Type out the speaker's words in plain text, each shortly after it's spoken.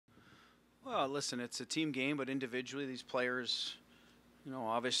Well, listen, it's a team game, but individually, these players,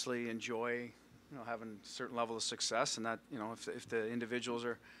 obviously enjoy, having a certain level of success, and that, if the individuals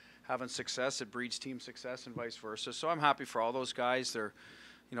are having success, it breeds team success and vice versa. So I'm happy for all those guys. They're,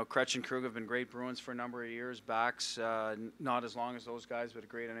 Krejci and Krug have been great Bruins for a number of years. Backs, not as long as those guys, but a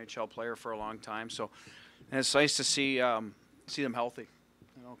great NHL player for a long time. So, and it's nice to see them healthy.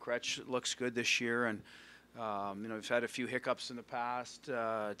 Krejci looks good this year, and we've had a few hiccups in the past,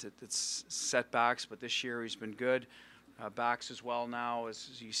 it's setbacks, but this year he's been good. Backs as well now,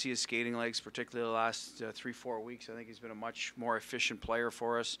 as you see his skating legs, particularly the last 3-4 weeks. I think he's been a much more efficient player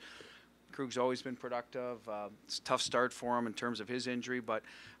for us. Krug's always been productive. It's a tough start for him in terms of his injury, but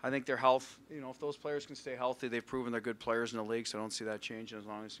I think their health, if those players can stay healthy, they've proven they're good players in the league, so I don't see that changing as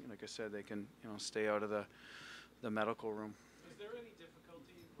long as, like I said, they can, stay out of the medical room. Is there any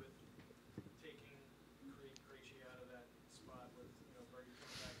difficulty with taking Krejci out of that spot with Bergie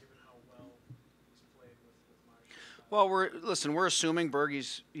coming back, given how well he's played with Marshall? Well, we're assuming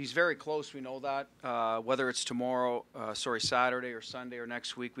he's very close. We know that. Whether it's tomorrow, Saturday or Sunday or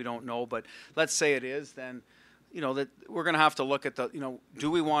next week, we don't know. But let's say it is, then that we're going to have to look at do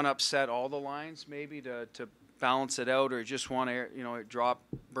we want to upset all the lines maybe to balance it out, or just want to drop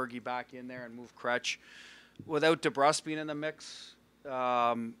Bergie back in there and move Krejci without DeBrusk being in the mix.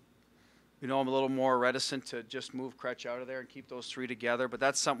 I'm a little more reticent to just move Krejci out of there and keep those three together. But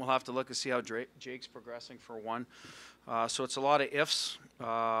that's something we'll have to look and see how Jake's progressing for one. So it's a lot of ifs.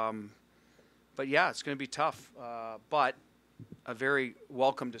 But, yeah, it's going to be tough. But a very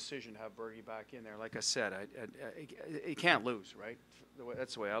welcome decision to have Bergie back in there. Like I said, you can't lose, right?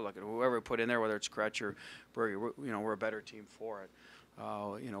 That's the way I look at it. Whoever we put in there, whether it's Krejci or Bergie, we're a better team for it.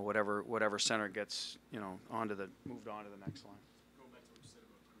 Whatever center gets, moved on to the next line. Going back to what you said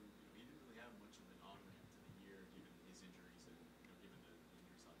about Krug, he didn't really have much of an on-ramp to the year given his injuries and given the injuries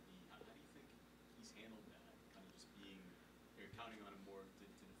on D. How do you think he's handled that? Kind of just being, you're counting on him more to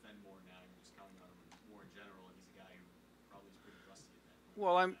defend more now. You're just counting on him more in general, and he's a guy who probably is pretty rusty at that point.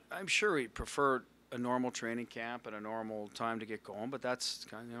 Well, I'm sure he'd prefer a normal training camp and a normal time to get going, but that's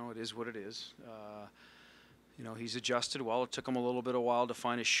kind of, it is what it is. He's adjusted well. It took him a little bit of while to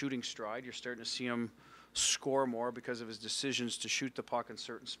find his shooting stride. You're starting to see him score more because of his decisions to shoot the puck in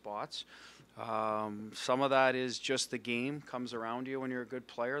certain spots. Some of that is just the game comes around you when you're a good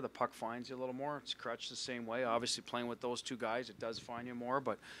player. The puck finds you a little more. It's Krejci the same way. Obviously, playing with those two guys, it does find you more.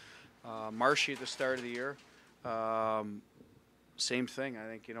 But Marshy at the start of the year, same thing. I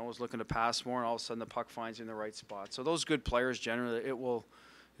think, was looking to pass more, and all of a sudden the puck finds you in the right spot. So those good players, generally, it'll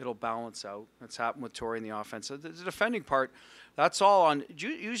balance out. That's happened with Torrey in the offense. The defending part, that's all on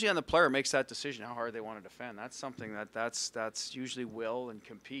usually on the player makes that decision how hard they want to defend. That's something that's usually will and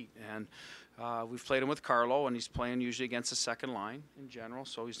compete. And we've played him with Carlo, and he's playing usually against the second line in general.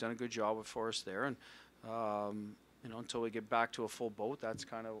 So he's done a good job for us there. And until we get back to a full boat, that's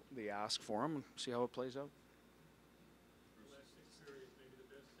kind of the ask for him. And see how it plays out.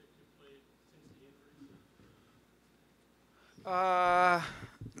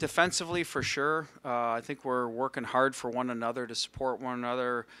 Defensively, for sure. I think we're working hard for one another to support one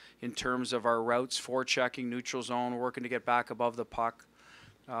another in terms of our routes, forechecking, neutral zone, working to get back above the puck.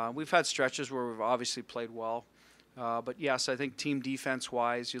 We've had stretches where we've obviously played well. But, yes, I think team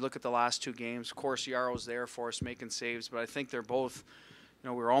defense-wise, you look at the last two games. Of course, Yaro's there for us making saves, but I think they're both,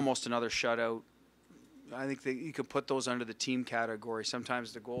 we're almost another shutout. I think that you could put those under the team category.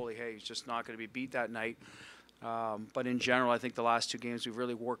 Sometimes the goalie, hey, he's just not going to be beat that night. But in general, I think the last two games we've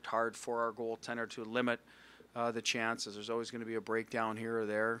really worked hard for our goaltender to limit the chances. There's always going to be a breakdown here or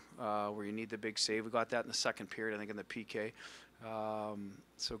there where you need the big save. We got that in the second period, I think, in the PK.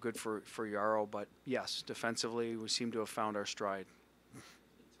 So good for Yaro. But, yes, defensively, we seem to have found our stride. It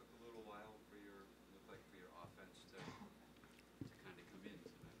took a little while for your offense to kind of come in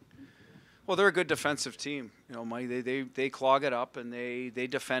tonight. Well, they're a good defensive team. Mike, they clog it up, and they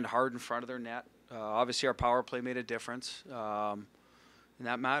defend hard in front of their net. Obviously, our power play made a difference, and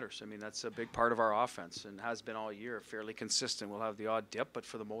that matters. I mean, that's a big part of our offense and has been all year, fairly consistent. We'll have the odd dip, but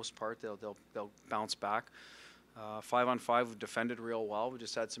for the most part, they'll bounce back. 5-on-5, we've defended real well. We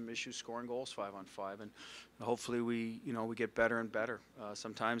just had some issues scoring goals 5-on-5, and hopefully we get better and better.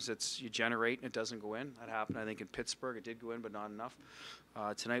 Sometimes you generate and it doesn't go in. That happened, I think, in Pittsburgh. It did go in, but not enough.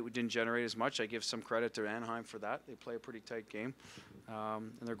 Tonight we didn't generate as much. I give some credit to Anaheim for that. They play a pretty tight game,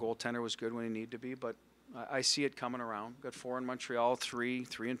 and their goaltender was good when he needed to be. But I see it coming around. Got 4 in Montreal, 3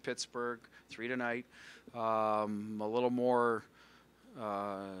 in Pittsburgh, 3 tonight. A little more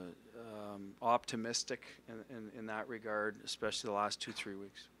optimistic in that regard, especially the last 2-3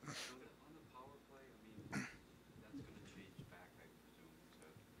 weeks. On the power play, I mean, that's going to change back, I presume,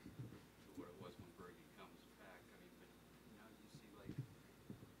 to where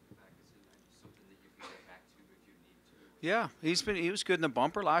Yeah, he was good in the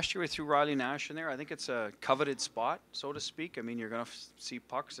bumper last year. We threw Riley Nash in there. I think it's a coveted spot, so to speak. I mean, you're going to see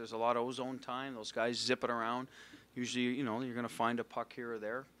pucks. There's a lot of ozone time. Those guys zip it around. Usually, you're going to find a puck here or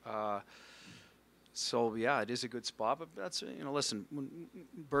there. So yeah, it is a good spot. But that's listen, when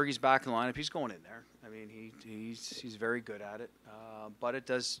Bergie's back in the lineup, he's going in there. I mean, he's very good at it. But it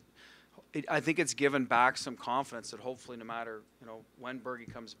does. I think it's given back some confidence that hopefully, no matter when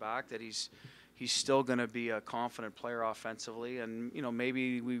Bergie comes back, that he's still going to be a confident player offensively, and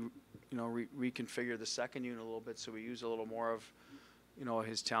maybe we reconfigure the second unit a little bit so we use a little more of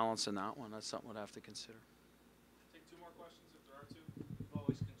his talents in that one. That's something we'd have to consider. Take two more questions if there are two. We've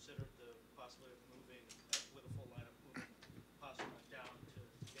always considered the possibility of moving with a full lineup, moving possibly down to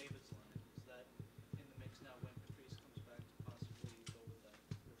David's line. Is that in the mix now when Patrice comes back to possibly go with that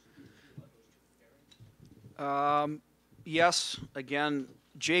those two pairings? Yes. Again,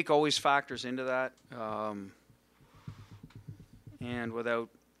 Jake always factors into that, and without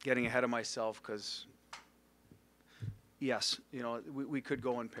getting ahead of myself, because yes, we could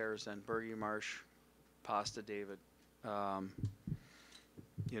go in pairs then. Bergie, Marsh, Pasta, David.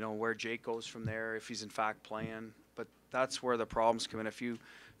 Where Jake goes from there, if he's in fact playing. But that's where the problems come in. If you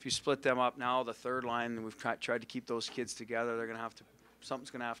split them up now, the third line, and we've tried to keep those kids together, something's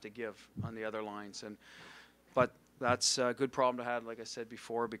going to have to give on the other lines. But that's a good problem to have, like I said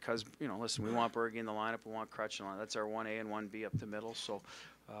before, because listen, we want Bergie in the lineup, we want Krejci in the lineup. That's our 1A and 1B up the middle. So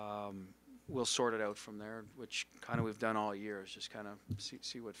we'll sort it out from there, which kind of we've done all year, is just kind of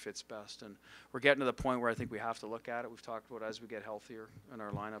see what fits best. And we're getting to the point where I think we have to look at it. We've talked about as we get healthier and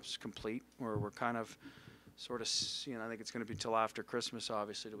our lineups complete, where we're kind of sort of I think it's going to be till after Christmas,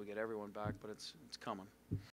 obviously, till we get everyone back, but it's coming.